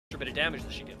bit of damage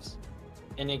that she gives.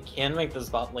 And it can make this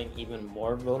bot lane even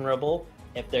more vulnerable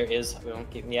if there is...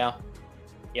 Yeah.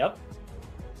 Yep.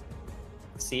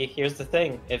 See, here's the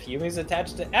thing. If Yumi's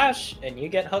attached to Ashe and you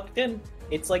get hooked in,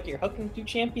 it's like you're hooking 2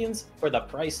 champions for the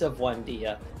price of 1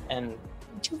 Dia. And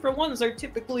 2-for-1s are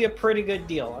typically a pretty good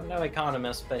deal. I'm no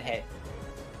economist, but hey.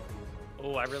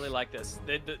 Oh, I really like this.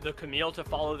 The Camille to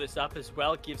follow this up as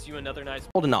well gives you another nice...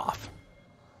 Holding off.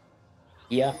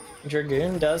 Yeah,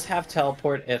 Dragoon does have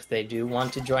teleport if they do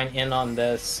want to join in on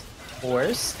this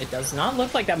force. It does not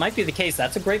look like that might be the case.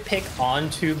 That's a great pick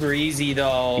onto Breezy,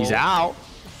 though. He's out.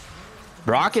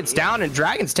 Rocket's down and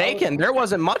Dragon's taken. There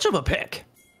wasn't much of a pick.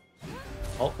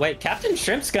 Oh, wait, Captain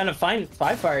Shrimp's gonna find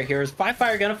Firefire here. Is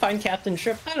Firefire gonna find Captain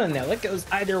Shrimp? I don't know. It goes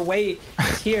either way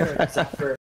here, except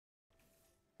for...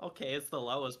 Okay, it's the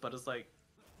lowest, but it's like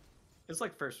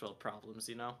first world problems,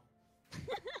 you know?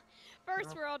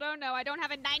 First world, oh no, I don't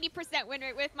have a 90% win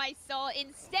rate with my soul.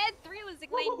 Instead, 3 losing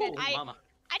lane, but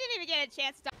I didn't even get a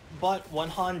chance to... But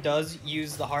Wonhan does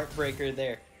use the Heartbreaker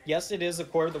there. Yes, it is a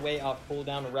quarter of the way off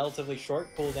cooldown, a relatively short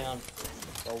cooldown.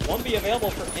 So won't be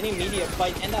available for any immediate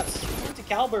fight, and that swing to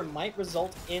caliber might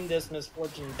result in this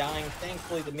Misfortune dying.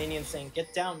 Thankfully, the minion saying,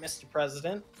 "Get down, Mr.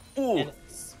 President." Ooh.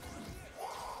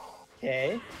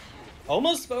 Okay.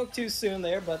 Almost spoke too soon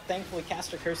there, but thankfully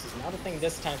Caster Curse is not a thing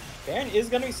this time. Baron is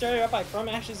going to be started up by From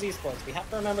Ashes Esports. We have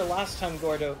to remember last time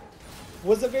Gordo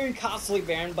was a very costly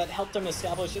Baron, but helped him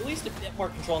establish at least a bit more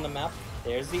control on the map.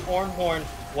 There's the Ornn Horn.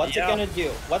 What's it going to do?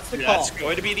 What's the call? That's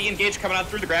going to be the engage coming out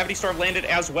through. The Gravity Storm landed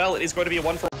as well. It is going to be a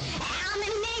 1-for-1.